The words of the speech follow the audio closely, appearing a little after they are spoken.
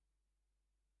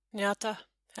Nyata,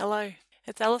 hello.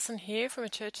 It's Alison here from a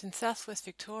church in southwest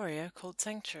Victoria called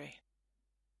Sanctuary.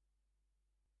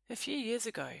 A few years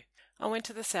ago, I went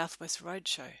to the Southwest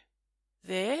Roadshow.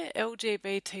 There,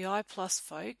 LGBTI plus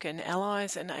folk and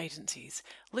allies and agencies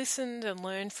listened and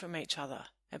learned from each other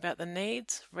about the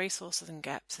needs, resources and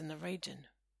gaps in the region.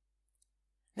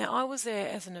 Now, I was there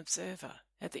as an observer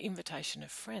at the invitation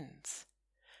of friends.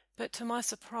 But to my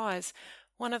surprise,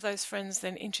 one of those friends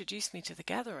then introduced me to the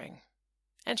gathering,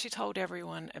 and she told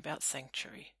everyone about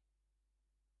Sanctuary.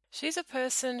 She's a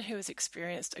person who has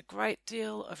experienced a great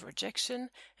deal of rejection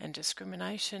and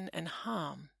discrimination and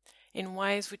harm in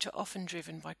ways which are often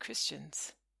driven by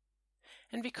Christians.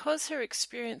 And because her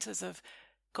experiences of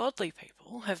godly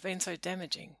people have been so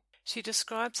damaging, she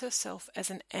describes herself as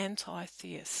an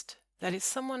anti-theist, that is,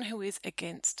 someone who is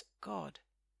against God.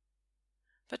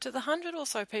 But to the 100 or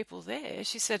so people there,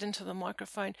 she said into the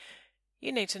microphone,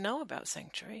 "You need to know about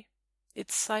Sanctuary.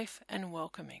 It's safe and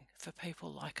welcoming for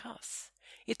people like us.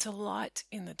 It's a light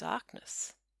in the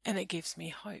darkness, and it gives me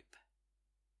hope."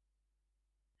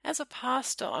 As a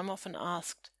pastor, I'm often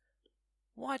asked,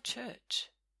 why church?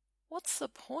 What's the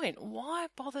point? Why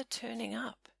bother turning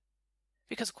up?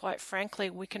 Because quite frankly,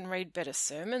 we can read better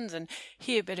sermons and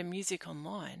hear better music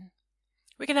online.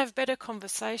 We can have better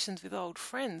conversations with old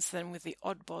friends than with the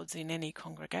oddbods in any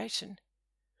congregation.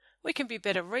 We can be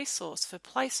better resource for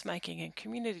placemaking and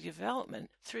community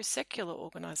development through secular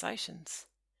organisations.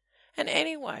 And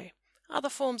anyway, other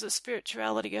forms of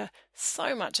spirituality are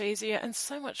so much easier and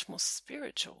so much more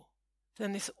spiritual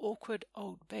than this awkward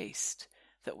old beast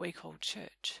that we call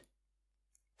church.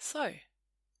 So,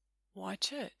 why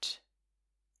church?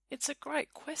 It's a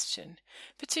great question,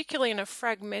 particularly in a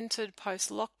fragmented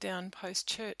post-lockdown,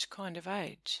 post-church kind of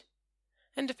age.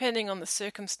 And depending on the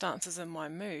circumstances and my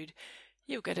mood,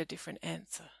 you'll get a different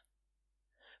answer.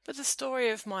 But the story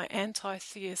of my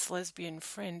anti-theist lesbian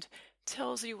friend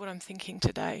tells you what I'm thinking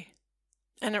today,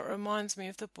 and it reminds me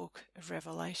of the book of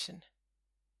Revelation.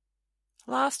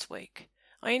 Last week,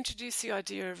 I introduced the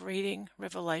idea of reading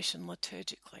Revelation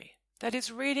liturgically, that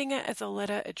is, reading it as a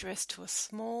letter addressed to a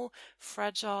small,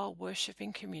 fragile,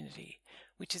 worshipping community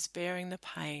which is bearing the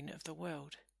pain of the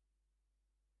world.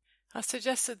 I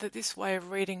suggested that this way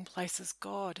of reading places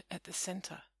God at the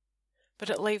centre, but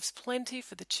it leaves plenty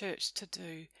for the church to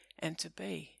do and to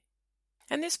be.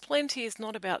 And this plenty is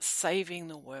not about saving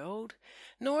the world,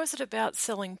 nor is it about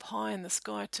selling pie in the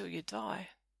sky till you die.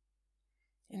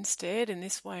 Instead, in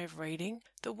this way of reading,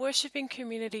 the worshipping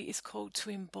community is called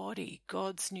to embody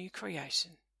God's new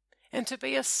creation and to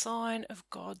be a sign of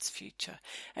God's future,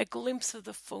 a glimpse of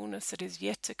the fullness that is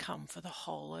yet to come for the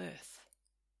whole earth.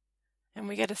 And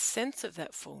we get a sense of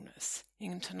that fullness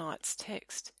in tonight's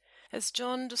text, as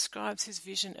John describes his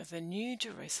vision of the New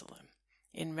Jerusalem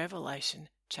in Revelation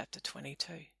chapter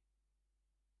 22.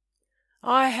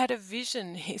 "I had a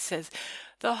vision," he says.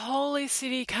 "The holy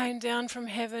city came down from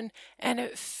heaven, and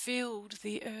it filled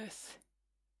the earth.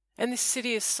 And this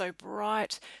city is so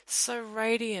bright, so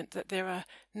radiant that there are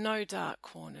no dark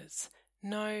corners,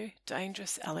 no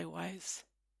dangerous alleyways.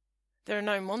 There are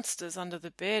no monsters under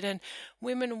the bed, and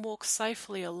women walk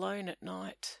safely alone at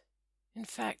night. In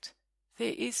fact,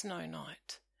 there is no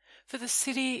night, for the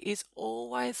city is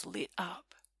always lit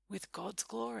up with God's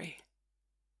glory."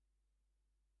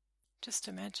 Just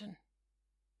imagine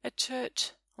a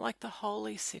church like the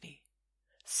holy city,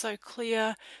 so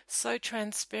clear, so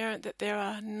transparent that there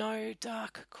are no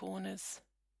dark corners.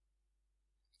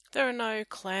 There are no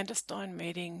clandestine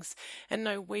meetings and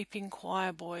no weeping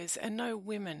choir boys and no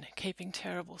women keeping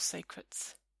terrible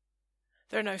secrets.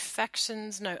 There are no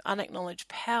factions, no unacknowledged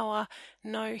power,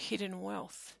 no hidden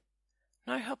wealth,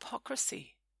 no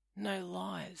hypocrisy, no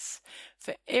lies,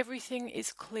 for everything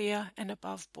is clear and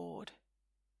above board.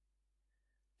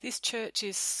 This church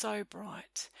is so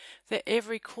bright that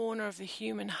every corner of the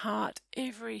human heart,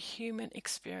 every human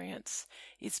experience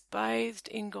is bathed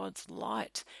in God's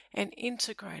light and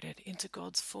integrated into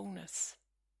God's fullness.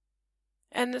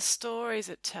 And the stories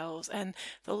it tells and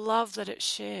the love that it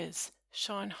shares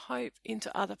shine hope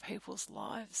into other people's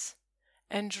lives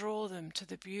and draw them to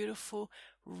the beautiful,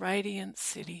 radiant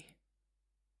city.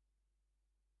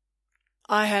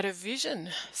 "I had a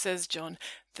vision," says John.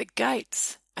 "The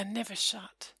gates are never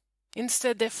shut.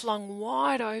 Instead, they're flung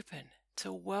wide open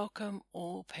to welcome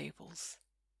all peoples.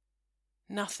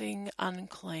 Nothing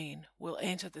unclean will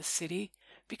enter the city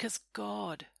because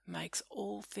God makes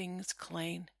all things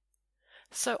clean.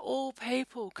 So all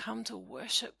people come to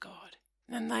worship God,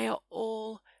 and they are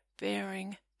all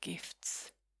bearing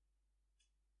gifts."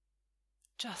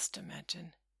 Just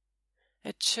imagine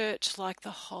a church like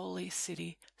the holy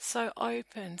city, so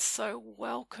open, so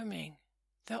welcoming,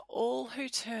 that all who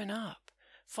turn up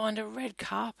find a red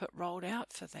carpet rolled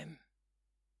out for them.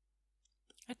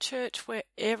 A church where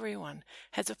everyone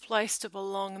has a place to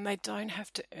belong and they don't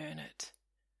have to earn it.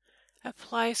 A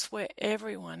place where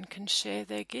everyone can share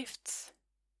their gifts.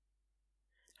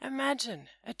 Imagine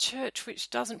a church which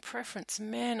doesn't preference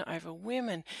men over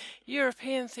women,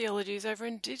 European theologies over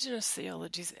indigenous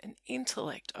theologies, and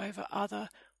intellect over other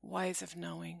ways of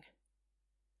knowing.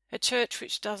 A church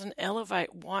which doesn't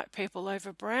elevate white people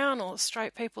over brown or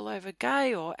straight people over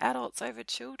gay or adults over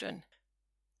children.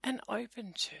 An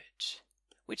open church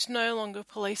which no longer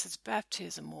polices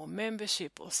baptism or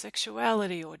membership or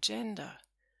sexuality or gender.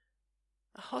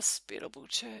 A hospitable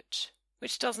church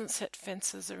which doesn't set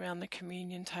fences around the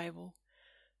communion table,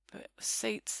 but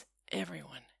seats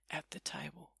everyone at the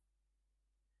table.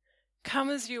 Come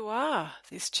as you are,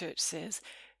 this church says.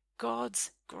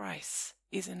 God's grace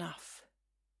is enough.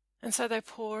 And so they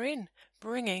pour in,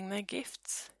 bringing their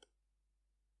gifts.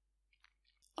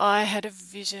 I had a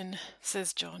vision,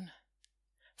 says John.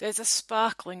 There's a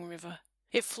sparkling river.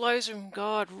 It flows from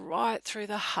God right through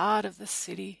the heart of the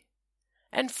city.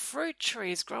 And fruit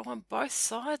trees grow on both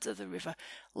sides of the river,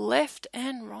 left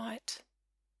and right.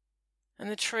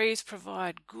 And the trees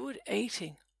provide good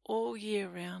eating all year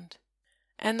round.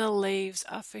 And the leaves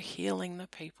are for healing the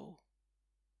people.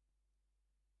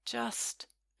 Just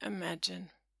imagine.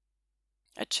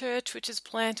 A church which is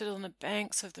planted on the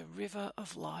banks of the river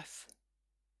of life.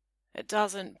 It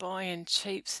doesn't buy in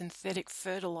cheap synthetic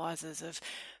fertilizers of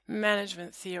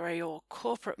management theory or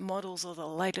corporate models or the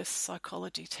latest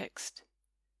psychology text.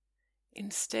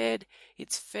 Instead,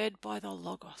 it's fed by the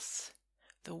Logos,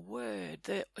 the Word,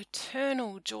 the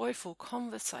eternal joyful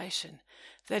conversation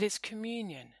that is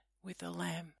communion with the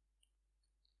Lamb.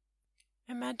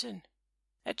 Imagine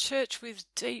a church with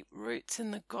deep roots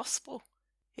in the gospel.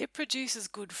 It produces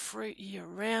good fruit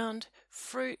year-round,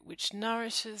 fruit which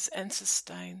nourishes and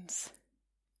sustains.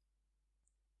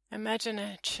 Imagine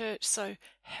a church so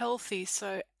healthy,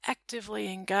 so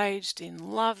actively engaged in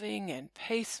loving and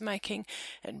peacemaking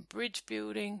and bridge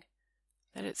building,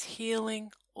 that it's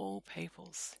healing all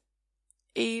peoples.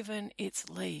 Even its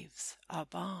leaves are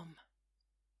balm.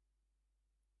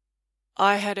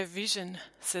 I had a vision,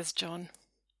 says John.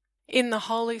 In the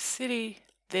holy city,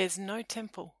 there's no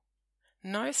temple.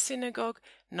 No synagogue,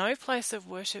 no place of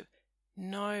worship,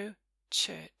 no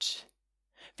church.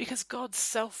 Because God's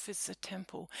self is the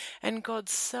temple, and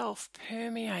God's self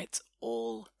permeates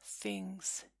all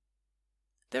things.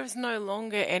 There is no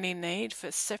longer any need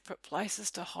for separate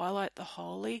places to highlight the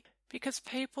holy, because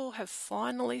people have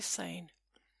finally seen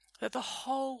that the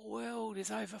whole world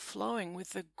is overflowing with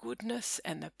the goodness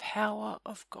and the power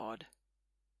of God.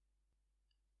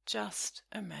 Just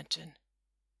imagine.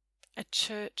 A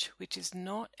church which is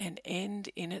not an end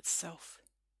in itself.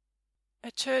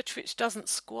 A church which doesn't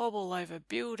squabble over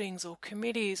buildings or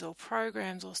committees or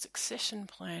programs or succession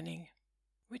planning,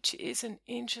 which isn't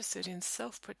interested in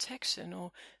self-protection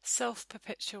or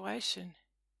self-perpetuation,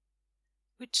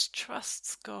 which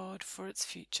trusts God for its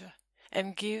future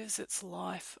and gives its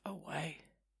life away.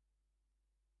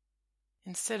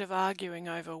 Instead of arguing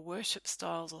over worship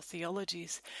styles or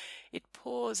theologies, it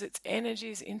pours its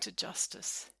energies into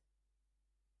justice.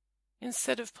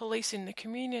 Instead of policing the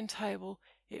communion table,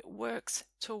 it works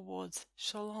towards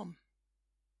shalom.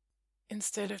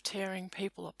 Instead of tearing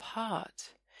people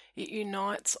apart, it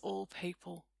unites all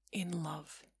people in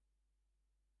love.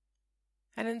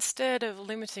 And instead of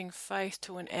limiting faith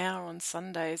to an hour on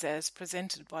Sundays as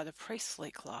presented by the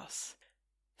priestly class,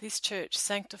 this church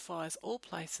sanctifies all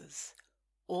places,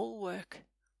 all work,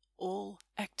 all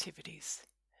activities,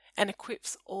 and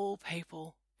equips all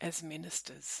people as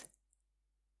ministers.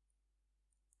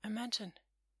 Imagine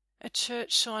a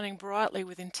church shining brightly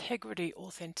with integrity,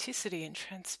 authenticity, and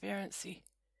transparency.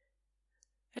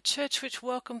 A church which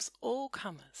welcomes all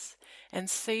comers and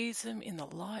sees them in the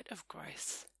light of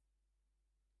grace.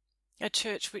 A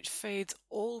church which feeds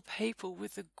all people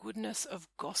with the goodness of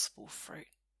gospel fruit.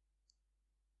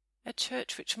 A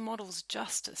church which models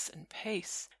justice and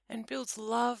peace and builds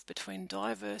love between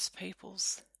diverse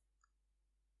peoples.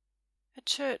 A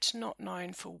church not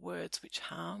known for words which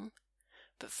harm,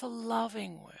 but for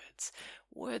loving words,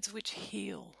 words which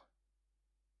heal.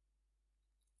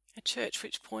 A church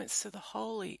which points to the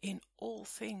holy in all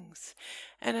things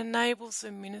and enables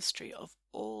the ministry of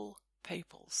all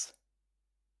peoples.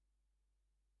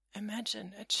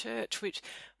 Imagine a church which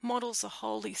models the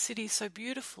holy city so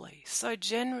beautifully, so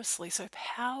generously, so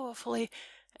powerfully,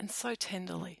 and so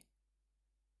tenderly,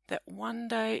 that one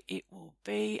day it will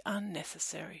be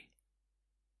unnecessary,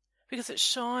 because it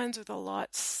shines with a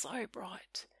light so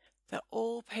bright that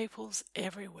all peoples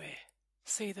everywhere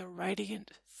see the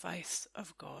radiant face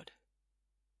of God.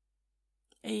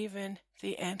 Even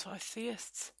the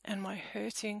anti-theists and my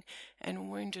hurting and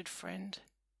wounded friend,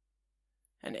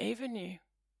 and even you,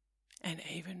 and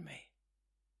even me.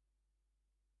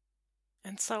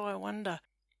 And so I wonder,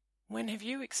 when have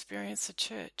you experienced the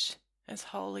church as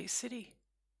Holy City?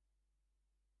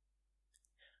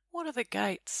 What are the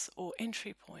gates or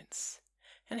entry points,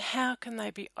 and how can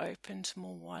they be opened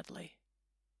more widely?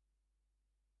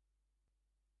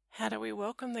 How do we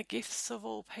welcome the gifts of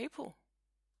all people?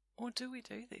 Or do we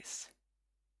do this?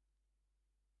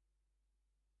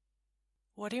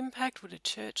 What impact would a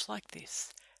church like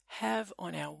this have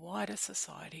on our wider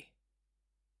society?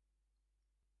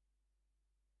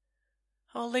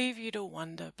 I'll leave you to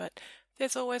wonder, but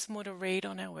there's always more to read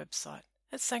on our website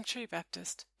at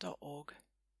sanctuarybaptist.org,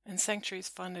 and Sanctuary is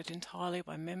funded entirely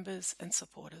by members and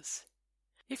supporters.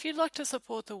 If you'd like to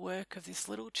support the work of this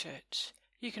little church,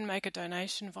 you can make a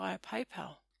donation via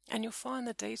PayPal, and you'll find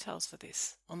the details for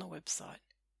this on the website.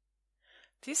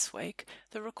 This week,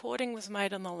 the recording was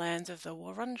made on the lands of the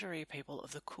Wurundjeri people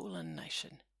of the Kulin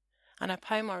Nation, and I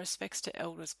pay my respects to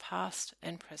elders past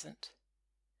and present.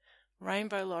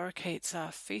 Rainbow lorikeets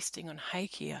are feasting on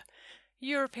hakea,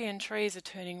 European trees are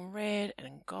turning red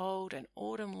and gold, and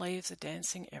autumn leaves are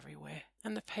dancing everywhere,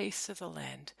 and the peace of the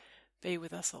land be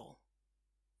with us all.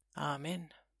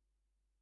 Amen.